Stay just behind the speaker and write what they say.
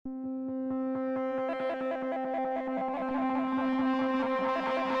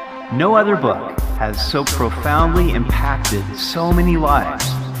No other book has so profoundly impacted so many lives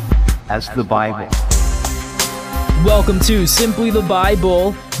as the Bible. Welcome to Simply the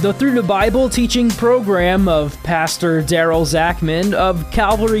Bible, the Through the Bible teaching program of Pastor Daryl Zachman of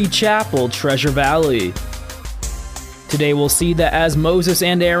Calvary Chapel, Treasure Valley. Today we'll see that as Moses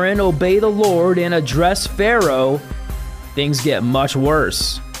and Aaron obey the Lord and address Pharaoh, things get much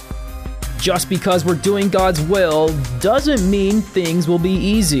worse. Just because we're doing God's will doesn't mean things will be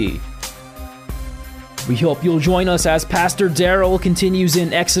easy. We hope you'll join us as Pastor Daryl continues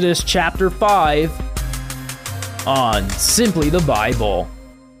in Exodus chapter 5 on Simply the Bible.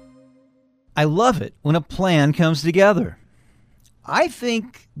 I love it when a plan comes together. I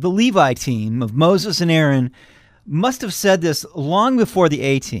think the Levi team of Moses and Aaron must have said this long before the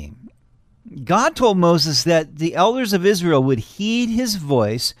A-team. God told Moses that the elders of Israel would heed his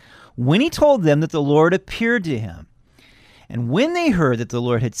voice when he told them that the Lord appeared to him. And when they heard that the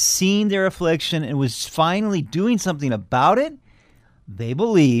Lord had seen their affliction and was finally doing something about it, they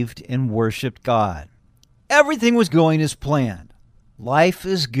believed and worshiped God. Everything was going as planned. Life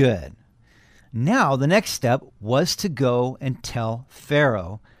is good. Now the next step was to go and tell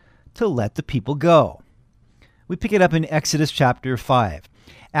Pharaoh to let the people go. We pick it up in Exodus chapter 5.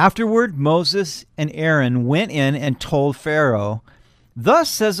 Afterward, Moses and Aaron went in and told Pharaoh, "Thus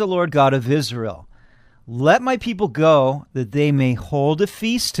says the Lord God of Israel, let my people go, that they may hold a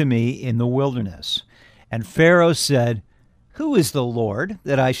feast to me in the wilderness." And Pharaoh said, "Who is the Lord,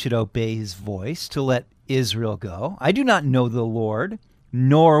 that I should obey his voice to let Israel go? I do not know the Lord,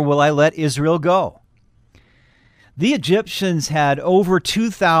 nor will I let Israel go." The Egyptians had over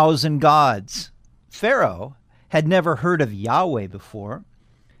 2,000 gods. Pharaoh had never heard of Yahweh before.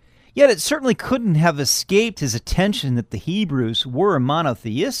 Yet it certainly couldn't have escaped his attention that the Hebrews were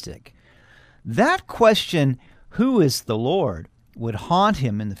monotheistic. That question, who is the Lord, would haunt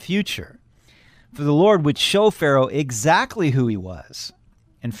him in the future. For the Lord would show Pharaoh exactly who he was,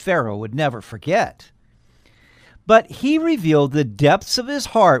 and Pharaoh would never forget. But he revealed the depths of his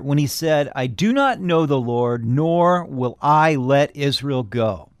heart when he said, "I do not know the Lord, nor will I let Israel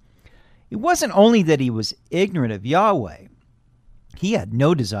go." It wasn't only that he was ignorant of Yahweh. He had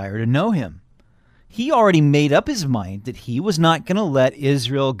no desire to know him. He already made up his mind that he was not going to let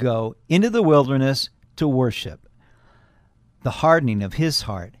Israel go into the wilderness to worship. The hardening of his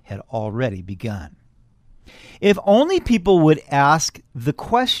heart had already begun. If only people would ask the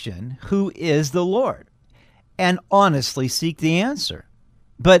question, who is the Lord, and honestly seek the answer.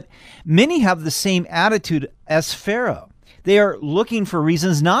 But many have the same attitude as Pharaoh. They are looking for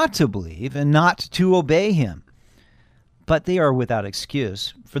reasons not to believe and not to obey him. But they are without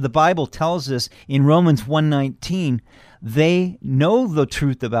excuse, for the Bible tells us in Romans 1:19, they know the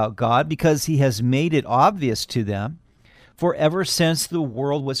truth about God because he has made it obvious to them. For ever since the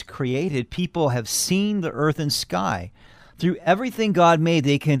world was created, people have seen the earth and sky. Through everything God made,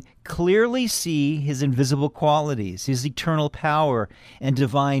 they can clearly see his invisible qualities, his eternal power and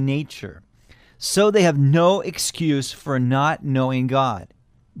divine nature. So they have no excuse for not knowing God.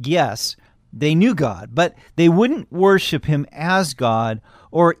 Yes, they knew God, but they wouldn't worship him as God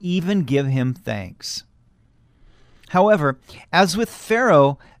or even give him thanks. However, as with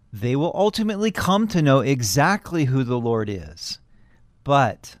Pharaoh, they will ultimately come to know exactly who the Lord is.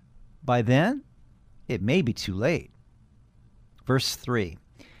 But by then, it may be too late. Verse 3.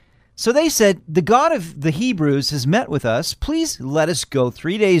 So they said, "The God of the Hebrews has met with us. Please let us go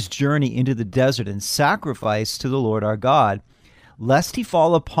 3 days' journey into the desert and sacrifice to the Lord our God, lest he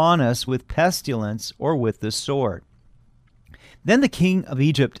fall upon us with pestilence or with the sword." Then the king of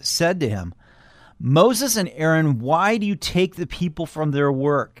Egypt said to him, "Moses and Aaron, why do you take the people from their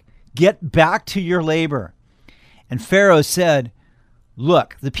work? Get back to your labor." And Pharaoh said,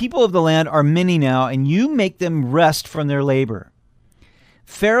 "Look, the people of the land are many now, and you make them rest from their labor."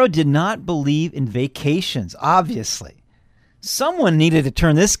 Pharaoh did not believe in vacations, obviously. Someone needed to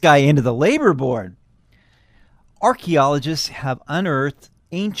turn this guy into the labor board. Archaeologists have unearthed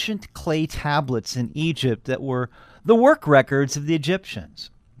ancient clay tablets in Egypt that were the work records of the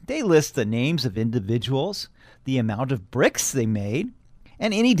Egyptians. They list the names of individuals, the amount of bricks they made,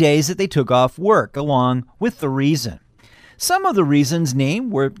 and any days that they took off work, along with the reason. Some of the reasons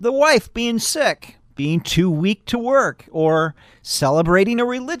named were the wife being sick, being too weak to work, or celebrating a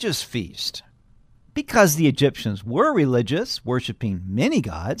religious feast. Because the Egyptians were religious, worshiping many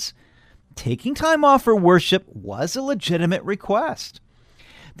gods, taking time off for worship was a legitimate request.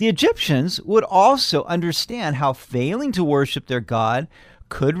 The Egyptians would also understand how failing to worship their God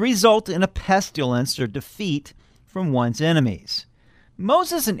could result in a pestilence or defeat from one's enemies.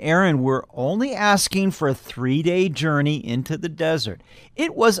 Moses and Aaron were only asking for a 3-day journey into the desert.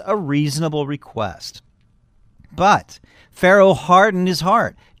 It was a reasonable request. But Pharaoh hardened his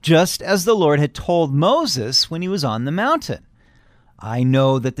heart, just as the Lord had told Moses when he was on the mountain. I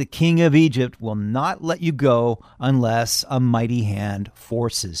know that the king of Egypt will not let you go unless a mighty hand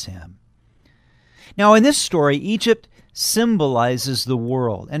forces him. Now, in this story, Egypt symbolizes the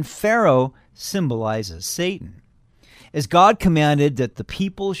world, and Pharaoh symbolizes Satan. As God commanded that the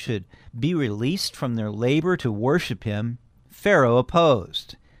people should be released from their labor to worship him, Pharaoh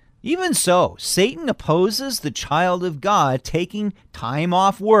opposed. Even so, Satan opposes the child of God taking time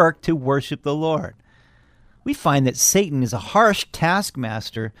off work to worship the Lord. We find that Satan is a harsh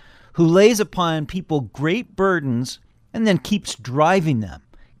taskmaster who lays upon people great burdens and then keeps driving them,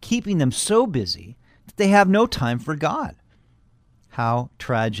 keeping them so busy that they have no time for God. How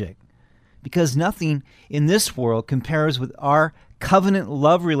tragic. Because nothing in this world compares with our covenant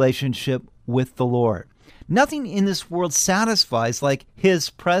love relationship with the Lord. Nothing in this world satisfies like his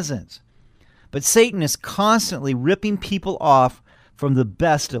presence. But Satan is constantly ripping people off from the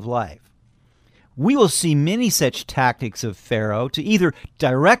best of life. We will see many such tactics of Pharaoh to either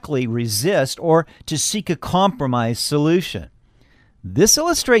directly resist or to seek a compromise solution. This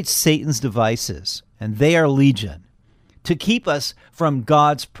illustrates Satan's devices, and they are legion, to keep us from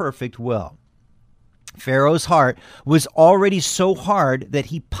God's perfect will. Pharaoh's heart was already so hard that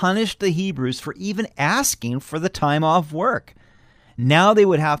he punished the Hebrews for even asking for the time off work. Now they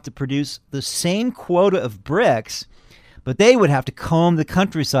would have to produce the same quota of bricks, but they would have to comb the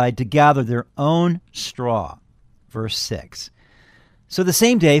countryside to gather their own straw. Verse 6. So the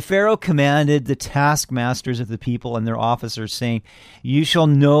same day, Pharaoh commanded the taskmasters of the people and their officers, saying, You shall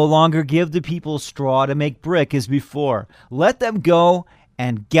no longer give the people straw to make brick as before. Let them go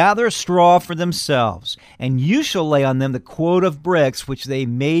and gather straw for themselves, and you shall lay on them the quota of bricks which they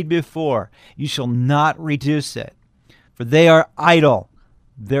made before. You shall not reduce it, for they are idle.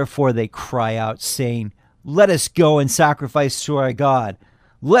 Therefore they cry out, saying, Let us go and sacrifice to our God.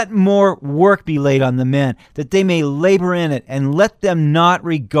 Let more work be laid on the men, that they may labor in it, and let them not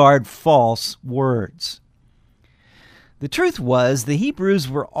regard false words. The truth was, the Hebrews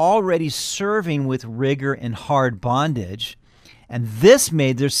were already serving with rigor and hard bondage, and this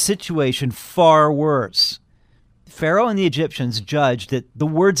made their situation far worse. Pharaoh and the Egyptians judged that the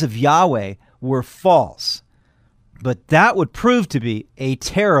words of Yahweh were false, but that would prove to be a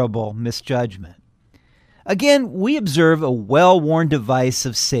terrible misjudgment. Again, we observe a well-worn device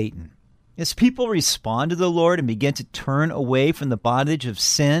of Satan. As people respond to the Lord and begin to turn away from the bondage of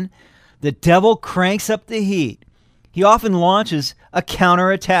sin, the devil cranks up the heat. He often launches a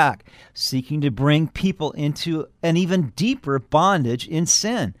counterattack, seeking to bring people into an even deeper bondage in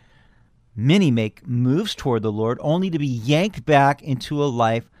sin. Many make moves toward the Lord only to be yanked back into a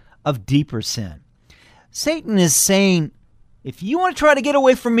life of deeper sin. Satan is saying, if you want to try to get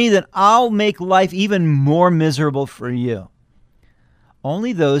away from me, then I'll make life even more miserable for you.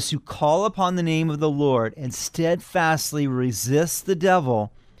 Only those who call upon the name of the Lord and steadfastly resist the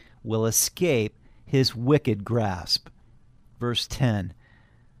devil will escape his wicked grasp. Verse 10.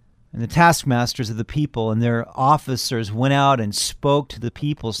 And the taskmasters of the people and their officers went out and spoke to the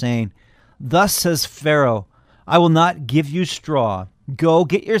people, saying, Thus says Pharaoh, I will not give you straw. Go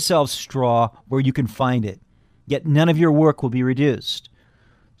get yourselves straw where you can find it. Yet none of your work will be reduced.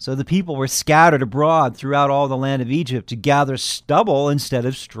 So the people were scattered abroad throughout all the land of Egypt to gather stubble instead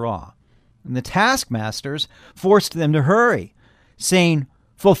of straw. And the taskmasters forced them to hurry, saying,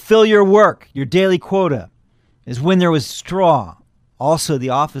 Fulfill your work, your daily quota, as when there was straw. Also the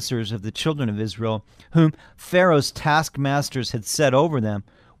officers of the children of Israel, whom Pharaoh's taskmasters had set over them,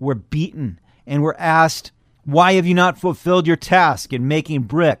 were beaten and were asked, Why have you not fulfilled your task in making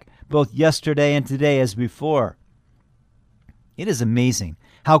brick, both yesterday and today as before? It is amazing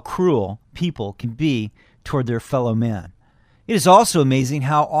how cruel people can be toward their fellow man. It is also amazing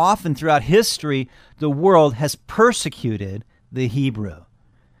how often throughout history the world has persecuted the Hebrew.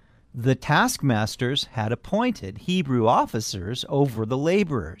 The taskmasters had appointed Hebrew officers over the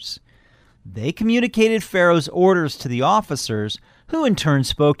laborers. They communicated Pharaoh's orders to the officers, who in turn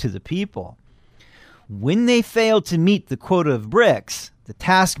spoke to the people. When they failed to meet the quota of bricks, the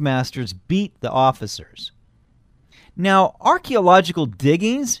taskmasters beat the officers. Now, archaeological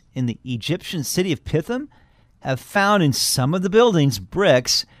diggings in the Egyptian city of Pithom have found in some of the buildings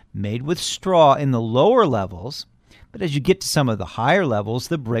bricks made with straw in the lower levels, but as you get to some of the higher levels,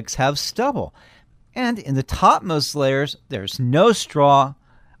 the bricks have stubble. And in the topmost layers, there's no straw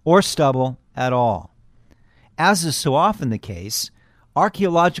or stubble at all. As is so often the case,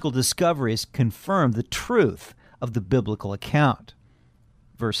 archaeological discoveries confirm the truth of the biblical account.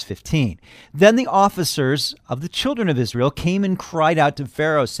 Verse 15. Then the officers of the children of Israel came and cried out to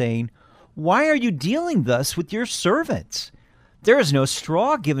Pharaoh, saying, "Why are you dealing thus with your servants? There is no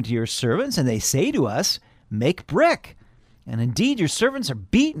straw given to your servants, and they say to us, 'Make brick.' And indeed your servants are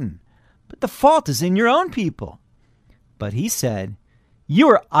beaten, but the fault is in your own people." But he said, "You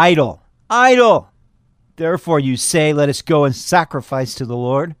are idle, idle. Therefore you say, 'Let us go and sacrifice to the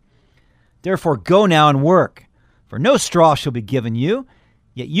Lord.' Therefore go now and work, for no straw shall be given you,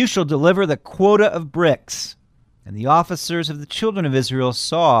 yet you shall deliver the quota of bricks." And the officers of the children of Israel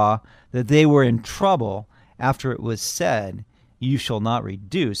saw that they were in trouble after it was said, "You shall not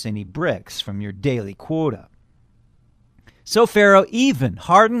reduce any bricks from your daily quota." So Pharaoh even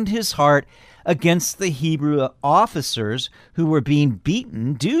hardened his heart against the Hebrew officers who were being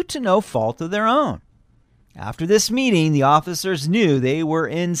beaten due to no fault of their own. After this meeting, the officers knew they were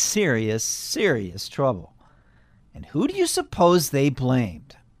in serious, serious trouble. And who do you suppose they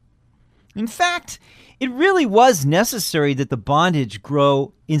blamed? In fact, it really was necessary that the bondage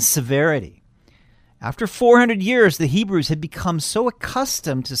grow in severity. After 400 years, the Hebrews had become so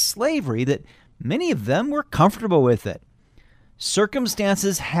accustomed to slavery that many of them were comfortable with it.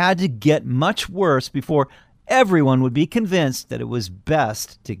 Circumstances had to get much worse before everyone would be convinced that it was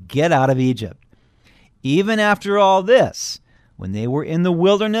best to get out of Egypt. Even after all this, when they were in the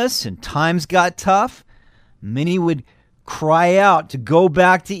wilderness and times got tough, many would cry out to go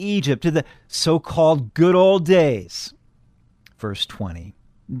back to Egypt, to the so-called good old days. Verse 20.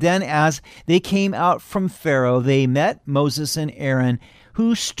 Then as they came out from Pharaoh, they met Moses and Aaron,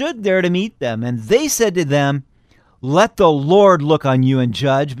 who stood there to meet them. And they said to them, "Let the Lord look on you and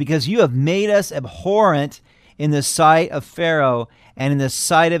judge, because you have made us abhorrent in the sight of Pharaoh and in the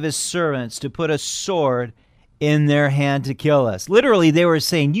sight of his servants, to put a sword in their hand to kill us." Literally, they were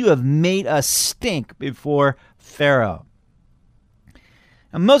saying, "You have made us stink before Pharaoh."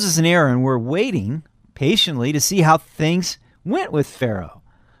 And Moses and Aaron were waiting patiently to see how things went with Pharaoh.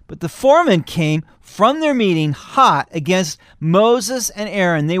 But the foreman came from their meeting hot against Moses and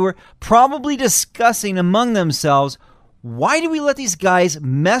Aaron. They were probably discussing among themselves, "Why do we let these guys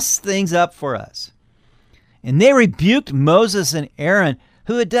mess things up for us?" And they rebuked Moses and Aaron,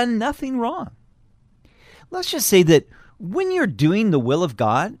 who had done nothing wrong. Let's just say that when you're doing the will of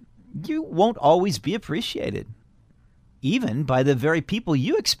God, you won't always be appreciated, even by the very people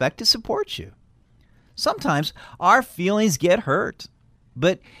you expect to support you. Sometimes our feelings get hurt,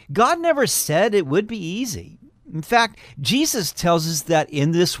 but God never said it would be easy. In fact, Jesus tells us that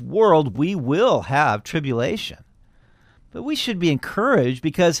in this world we will have tribulation. But we should be encouraged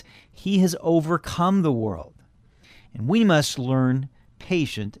because he has overcome the world. And we must learn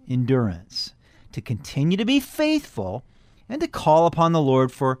patient endurance, to continue to be faithful, and to call upon the Lord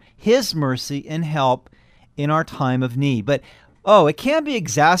for his mercy and help in our time of need. But, it can be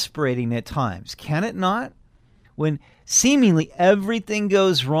exasperating at times, can it not? When seemingly everything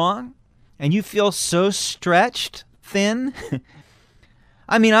goes wrong and you feel so stretched thin.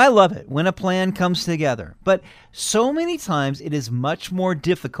 I love it when a plan comes together, but so many times it is much more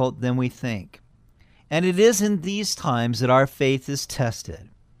difficult than we think. And it is in these times that our faith is tested.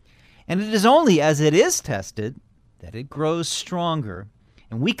 And it is only as it is tested that it grows stronger,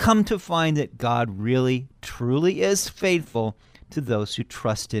 and we come to find that God really, truly is faithful to those who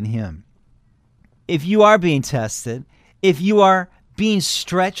trust in him. If you are being tested, if you are being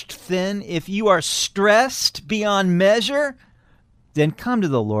stretched thin, if you are stressed beyond measure, then come to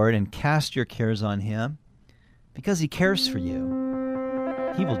the Lord and cast your cares on him, because he cares for you.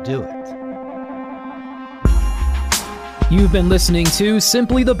 He will do it. You've been listening to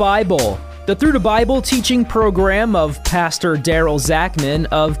Simply the Bible, the Through the Bible teaching program of Pastor Daryl Zachman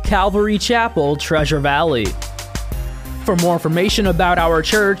of Calvary Chapel, Treasure Valley. For more information about our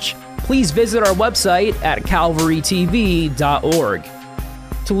church, please visit our website at calvarytv.org.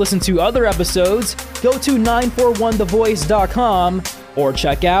 To listen to other episodes, go to 941thevoice.com or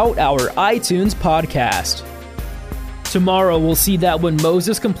check out our iTunes podcast. Tomorrow we'll see that when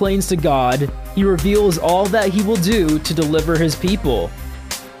Moses complains to God, he reveals all that he will do to deliver his people.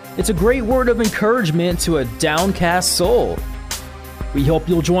 It's a great word of encouragement to a downcast soul. We hope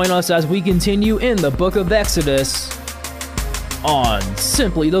you'll join us as we continue in the book of Exodus on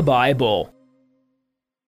Simply the Bible.